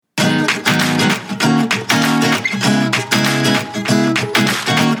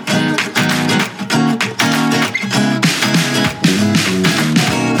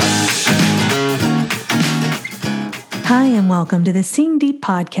welcome to the Seeing Deep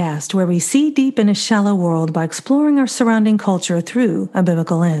podcast, where we see deep in a shallow world by exploring our surrounding culture through a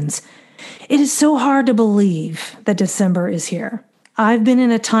biblical lens. It is so hard to believe that December is here. I've been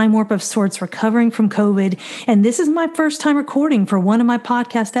in a time warp of sorts recovering from COVID, and this is my first time recording for one of my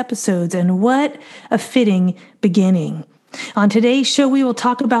podcast episodes, and what a fitting beginning. On today's show, we will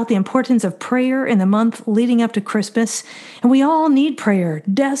talk about the importance of prayer in the month leading up to Christmas, and we all need prayer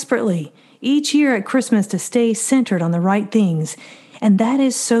desperately each year at Christmas to stay centered on the right things, and that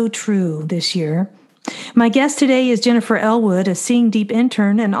is so true this year. My guest today is Jennifer Elwood, a Seeing Deep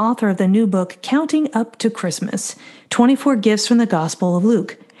intern and author of the new book, Counting Up to Christmas, 24 Gifts from the Gospel of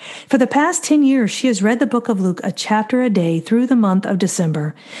Luke. For the past 10 years, she has read the book of Luke a chapter a day through the month of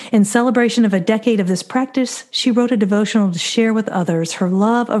December. In celebration of a decade of this practice, she wrote a devotional to share with others her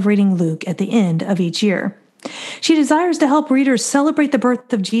love of reading Luke at the end of each year. She desires to help readers celebrate the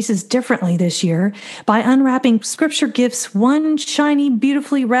birth of Jesus differently this year by unwrapping scripture gifts one shiny,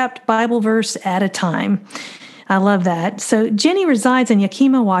 beautifully wrapped Bible verse at a time. I love that. So Jenny resides in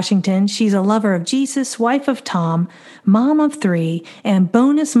Yakima, Washington. She's a lover of Jesus, wife of Tom, mom of 3, and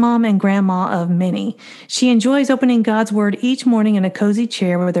bonus mom and grandma of many. She enjoys opening God's Word each morning in a cozy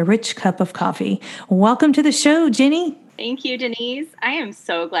chair with a rich cup of coffee. Welcome to the show, Jenny. Thank you, Denise. I am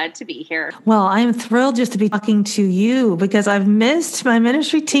so glad to be here. Well, I am thrilled just to be talking to you because I've missed my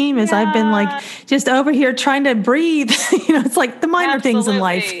ministry team as I've been just over here trying to breathe. It's like the minor things in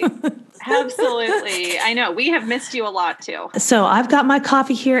life. Absolutely. I know. We have missed you a lot too. So I've got my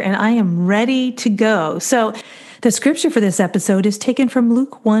coffee here and I am ready to go. So the scripture for this episode is taken from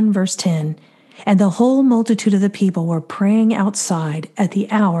Luke 1, verse 10. And the whole multitude of the people were praying outside at the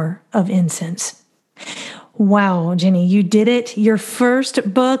hour of incense. Wow, Jenny, you did it. Your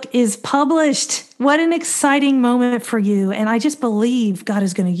first book is published. What an exciting moment for you. And I just believe God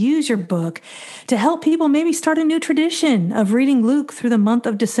is going to use your book to help people maybe start a new tradition of reading Luke through the month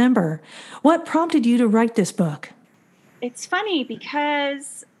of December. What prompted you to write this book? It's funny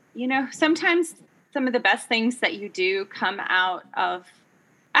because, sometimes some of the best things that you do come out of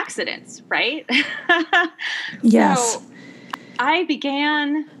accidents, right? Yes. So I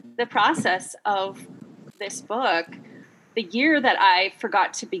began the process of this book the year that I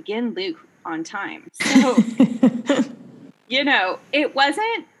forgot to begin Luke on time. So, it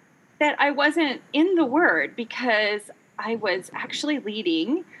wasn't that I wasn't in the Word because I was actually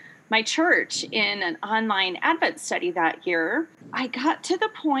leading my church in an online Advent study that year. I got to the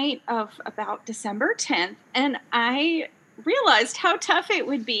point of about December 10th, and I realized how tough it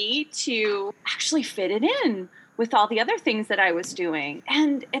would be to actually fit it in with all the other things that I was doing.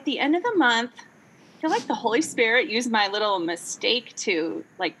 And at the end of the month, I feel like the Holy Spirit used my little mistake to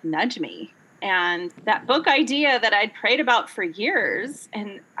nudge me. And that book idea that I'd prayed about for years,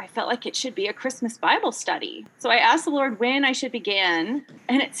 and I felt like it should be a Christmas Bible study. So I asked the Lord when I should begin,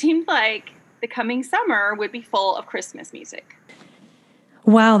 and it seemed like the coming summer would be full of Christmas music.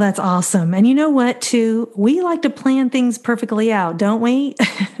 Wow, that's awesome. And you know what, too? We like to plan things perfectly out, don't we?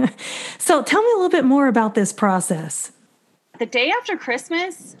 So tell me a little bit more about this process. The day after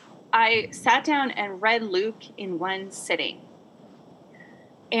Christmas, I sat down and read Luke in one sitting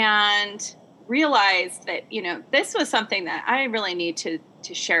and realized that, this was something that I really need to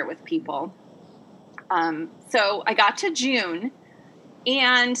share with people. So I got to June,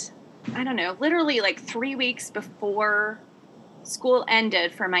 and I don't know, literally 3 weeks before school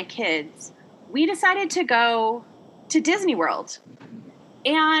ended for my kids, we decided to go to Disney World.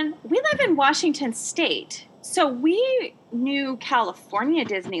 And we live in Washington State, so we knew California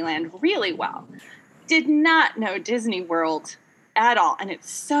Disneyland really well. Did not know Disney World at all, and it's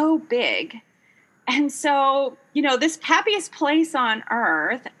so big. And so, this happiest place on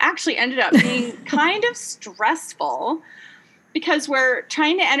earth actually ended up being kind of stressful because we're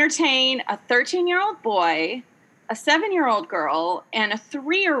trying to entertain a 13-year-old boy, a 7-year-old girl, and a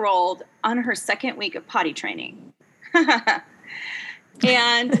 3-year-old on her second week of potty training.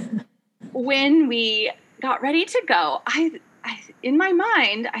 And when we got ready to go, I in my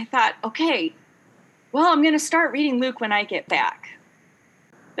mind, I thought, okay, well, I'm going to start reading Luke when I get back.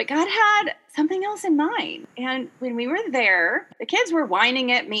 But God had something else in mind. And when we were there, the kids were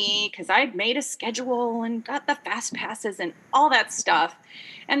whining at me because I'd made a schedule and got the fast passes and all that stuff.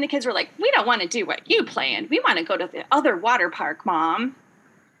 And the kids were like, we don't want to do what you planned. We want to go to the other water park, Mom.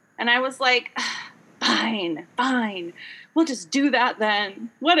 And I was like, fine. We'll just do that then.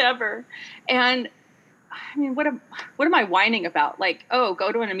 Whatever. And I mean, what am I whining about?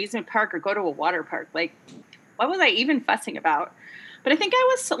 Go to an amusement park or go to a water park. What was I even fussing about? But I think I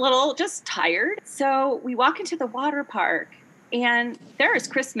was a little just tired. So we walk into the water park, and there is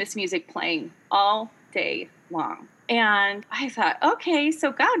Christmas music playing all day long. And I thought, okay,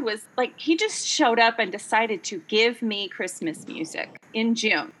 so God was like, he just showed up and decided to give me Christmas music in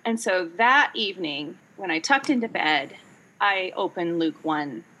June. And so that evening, when I tucked into bed, I opened Luke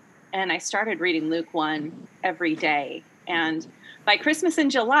 1 and I started reading Luke 1 every day. And by Christmas in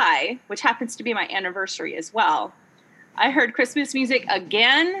July, which happens to be my anniversary as well, I heard Christmas music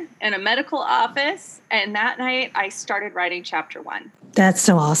again in a medical office. And that night I started writing chapter 1. That's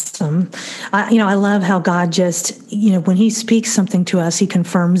so awesome. I love how God just, when he speaks something to us, he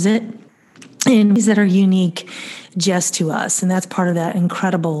confirms it in ways that are unique just to us. And that's part of that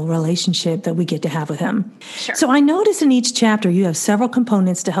incredible relationship that we get to have with him. Sure. So I notice in each chapter, you have several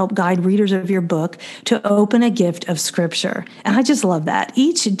components to help guide readers of your book to open a gift of scripture. And I just love that.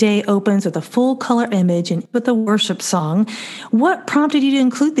 Each day opens with a full color image and with a worship song. What prompted you to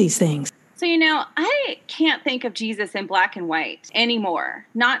include these things? So, I can't think of Jesus in black and white anymore,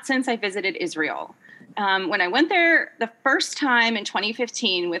 not since I visited Israel. When I went there the first time in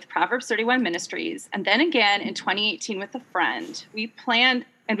 2015 with Proverbs 31 Ministries, and then again in 2018 with a friend, we planned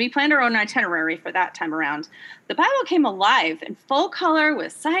our own itinerary for that time around. The Bible came alive in full color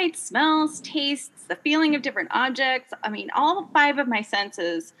with sights, smells, tastes, the feeling of different objects. I mean, all 5 of my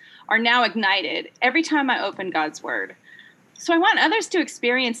senses are now ignited every time I open God's Word. So I want others to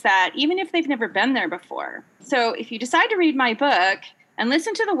experience that, even if they've never been there before. So if you decide to read my book and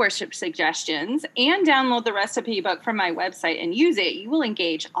listen to the worship suggestions and download the recipe book from my website and use it, you will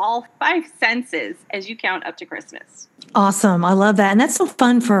engage all 5 senses as you count up to Christmas. Awesome. I love that. And that's so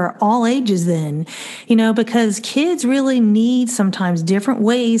fun for all ages then, because kids really need sometimes different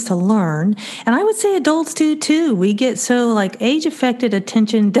ways to learn. And I would say adults do too. We get so age-affected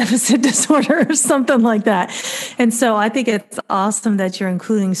attention deficit disorder or something like that. And so I think it's awesome that you're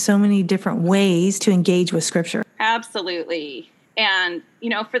including so many different ways to engage with scripture. Absolutely. And,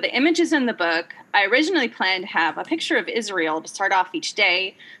 for the images in the book, I originally planned to have a picture of Israel to start off each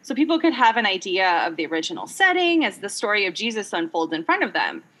day so people could have an idea of the original setting as the story of Jesus unfolds in front of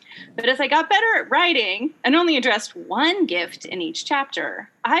them. But as I got better at writing and only addressed one gift in each chapter,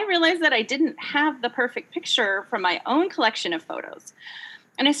 I realized that I didn't have the perfect picture from my own collection of photos.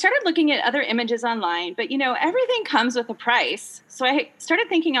 And I started looking at other images online, but everything comes with a price. So I started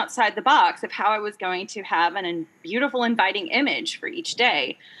thinking outside the box of how I was going to have a beautiful, inviting image for each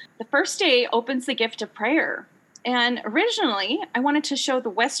day. The first day opens the gift of prayer. And originally, I wanted to show the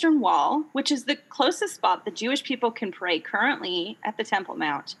Western Wall, which is the closest spot the Jewish people can pray currently at the Temple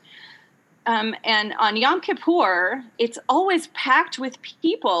Mount. And on Yom Kippur, it's always packed with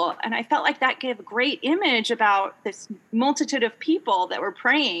people. And I felt like that gave a great image about this multitude of people that were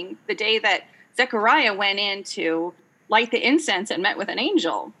praying the day that Zechariah went in to light the incense and met with an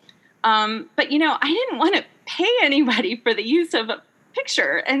angel. But, I didn't want to pay anybody for the use of a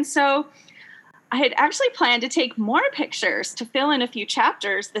picture. And so I had actually planned to take more pictures to fill in a few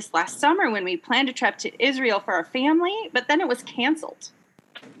chapters this last summer when we planned a trip to Israel for our family, but then it was canceled.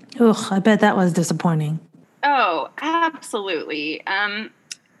 Ugh, I bet that was disappointing. Oh, absolutely.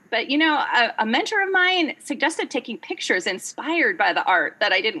 But, a mentor of mine suggested taking pictures inspired by the art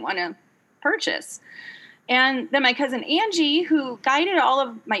that I didn't want to purchase. And then my cousin Angie, who guided all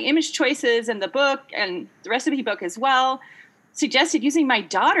of my image choices in the book and the recipe book as well, suggested using my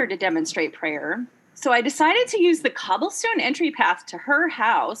daughter to demonstrate prayer. So I decided to use the cobblestone entry path to her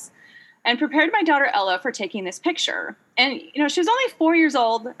house and prepared my daughter Ella for taking this picture. And, she was only 4 years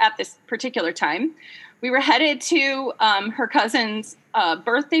old at this particular time. We were headed to her cousin's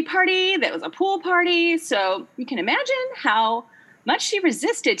birthday party that was a pool party. So you can imagine how much she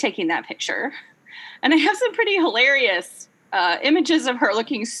resisted taking that picture. And I have some pretty hilarious images of her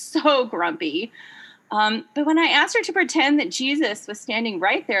looking so grumpy. But when I asked her to pretend that Jesus was standing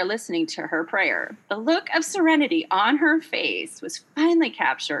right there listening to her prayer, the look of serenity on her face was finally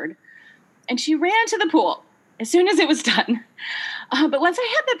captured. And she ran to the pool as soon as it was done. But once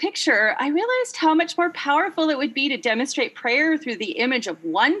I had the picture, I realized how much more powerful it would be to demonstrate prayer through the image of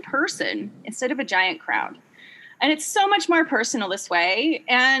one person instead of a giant crowd. And it's so much more personal this way.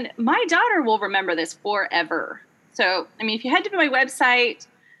 And my daughter will remember this forever. So, if you head to my website,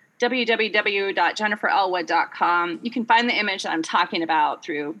 www.jenniferelwood.com, you can find the image that I'm talking about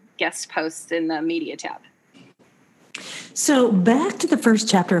through guest posts in the media tab. So back to the first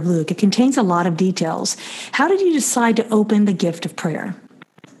chapter of Luke, it contains a lot of details. How did you decide to open the gift of prayer?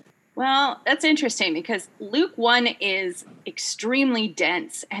 Well, that's interesting because Luke 1 is extremely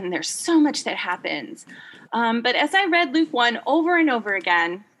dense and there's so much that happens. But as I read Luke 1 over and over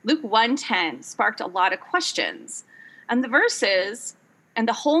again, Luke 1:10 sparked a lot of questions. And the verses, and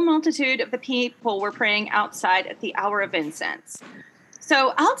the whole multitude of the people were praying outside at the hour of incense.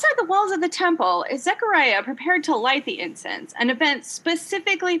 So outside the walls of the temple is Zechariah prepared to light the incense, an event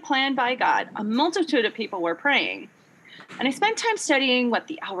specifically planned by God. A multitude of people were praying. And I spent time studying what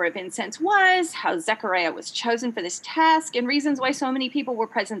the hour of incense was, how Zechariah was chosen for this task, and reasons why so many people were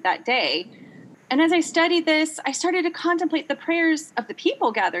present that day. And as I studied this, I started to contemplate the prayers of the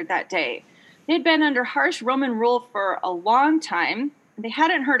people gathered that day. They had been under harsh Roman rule for a long time. They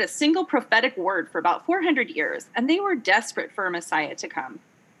hadn't heard a single prophetic word for about 400 years, and they were desperate for a Messiah to come.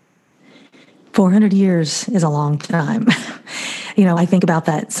 400 years is a long time. I think about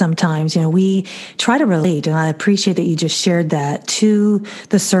that sometimes. We try to relate, and I appreciate that you just shared that, to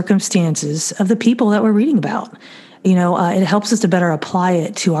the circumstances of the people that we're reading about. It helps us to better apply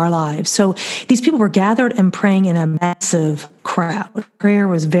it to our lives. So these people were gathered and praying in a massive crowd. Prayer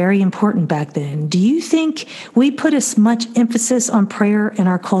was very important back then. Do you think we put as much emphasis on prayer in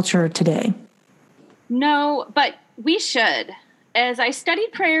our culture today? No, but we should. As I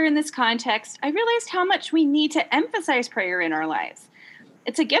studied prayer in this context, I realized how much we need to emphasize prayer in our lives.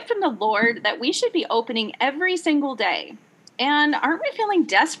 It's a gift from the Lord that we should be opening every single day. And aren't we feeling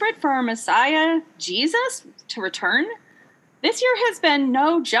desperate for our Messiah, Jesus, to return? This year has been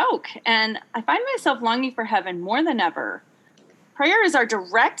no joke, and I find myself longing for heaven more than ever. Prayer is our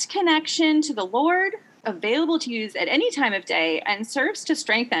direct connection to the Lord, available to use at any time of day, and serves to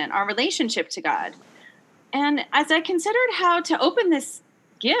strengthen our relationship to God. And as I considered how to open this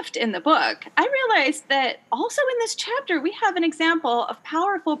gift in the book, I realized that also in this chapter, we have an example of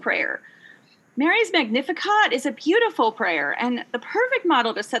powerful prayer. Mary's Magnificat is a beautiful prayer and the perfect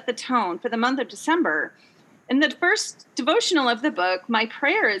model to set the tone for the month of December. In the first devotional of the book, my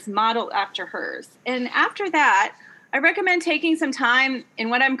prayer is modeled after hers. And after that, I recommend taking some time in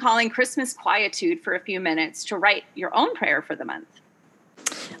what I'm calling Christmas quietude for a few minutes to write your own prayer for the month.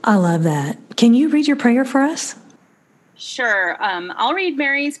 I love that. Can you read your prayer for us? Sure. I'll read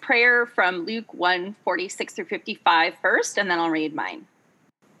Mary's prayer from Luke 1:46-55 first, and then I'll read mine.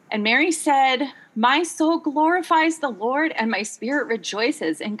 And Mary said, "My soul glorifies the Lord, and my spirit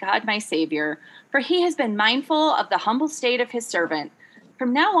rejoices in God my Savior, for he has been mindful of the humble state of his servant.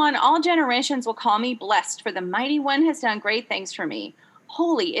 From now on, all generations will call me blessed, for the Mighty One has done great things for me.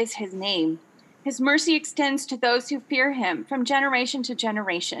 Holy is his name. His mercy extends to those who fear him from generation to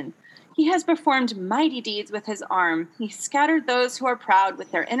generation. He has performed mighty deeds with his arm. He scattered those who are proud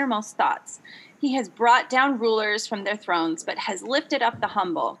with their innermost thoughts. He has brought down rulers from their thrones, but has lifted up the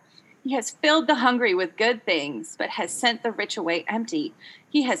humble. He has filled the hungry with good things, but has sent the rich away empty.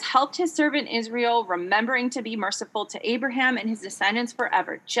 He has helped his servant Israel, remembering to be merciful to Abraham and his descendants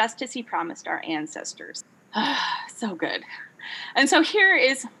forever, just as he promised our ancestors." So good. And so here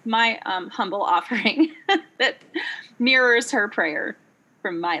is my humble offering that mirrors her prayer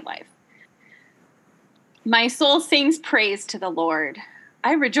from my life. My soul sings praise to the Lord.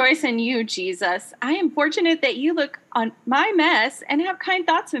 I rejoice in you, Jesus. I am fortunate that you look on my mess and have kind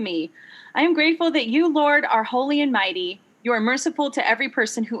thoughts of me. I am grateful that you, Lord, are holy and mighty. You are merciful to every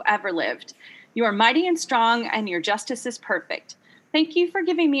person who ever lived. You are mighty and strong, and your justice is perfect. Thank you for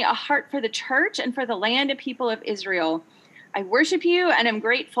giving me a heart for the church and for the land and people of Israel. I worship you and am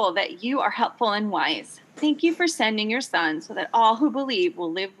grateful that you are helpful and wise. Thank you for sending your Son so that all who believe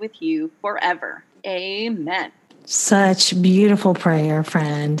will live with you forever. Amen. Such beautiful prayer,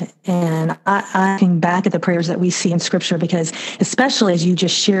 friend. And I think back at the prayers that we see in Scripture, because especially as you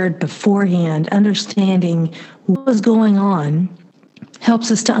just shared beforehand, understanding what was going on helps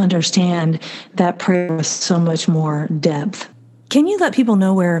us to understand that prayer with so much more depth. Can you let people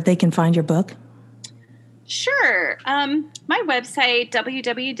know where they can find your book? Sure. My website,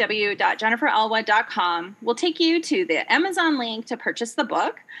 www.jenniferalwa.com, will take you to the Amazon link to purchase the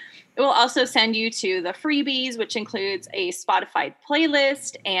book. It will also send you to the freebies, which includes a Spotify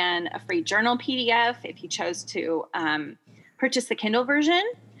playlist and a free journal PDF if you chose to purchase the Kindle version.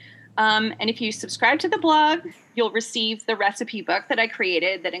 And if you subscribe to the blog, you'll receive the recipe book that I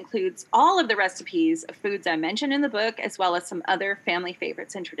created that includes all of the recipes of foods I mentioned in the book, as well as some other family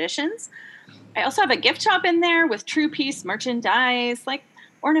favorites and traditions. I also have a gift shop in there with true peace merchandise like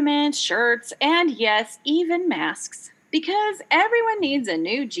ornaments, shirts, and yes, even masks. Because everyone needs a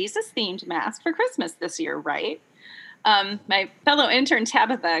new Jesus-themed mask for Christmas this year, right? My fellow intern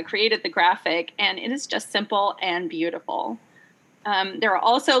Tabitha created the graphic, and it is just simple and beautiful. There are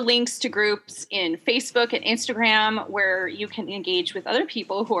also links to groups in Facebook and Instagram where you can engage with other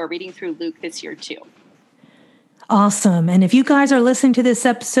people who are reading through Luke this year too. Awesome. And if you guys are listening to this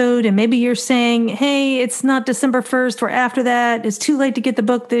episode and maybe you're saying, hey, it's not December 1st or after that, it's too late to get the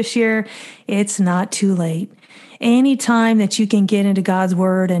book this year, it's not too late. any time that you can get into God's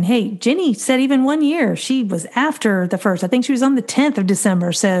word. And hey, Jenny said even 1 year, she was after the first. I think she was on the 10th of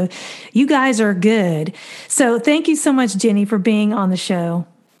December. So you guys are good. So thank you so much, Jenny, for being on the show.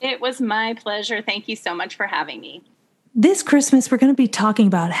 It was my pleasure. Thank you so much for having me. This Christmas, we're going to be talking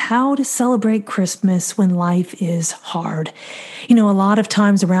about how to celebrate Christmas when life is hard. A lot of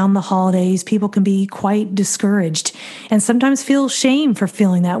times around the holidays, people can be quite discouraged and sometimes feel shame for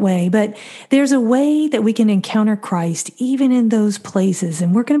feeling that way. But there's a way that we can encounter Christ even in those places.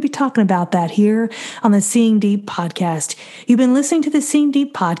 And we're going to be talking about that here on the Seeing Deep podcast. You've been listening to the Seeing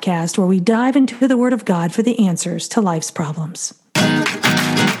Deep podcast, where we dive into the Word of God for the answers to life's problems.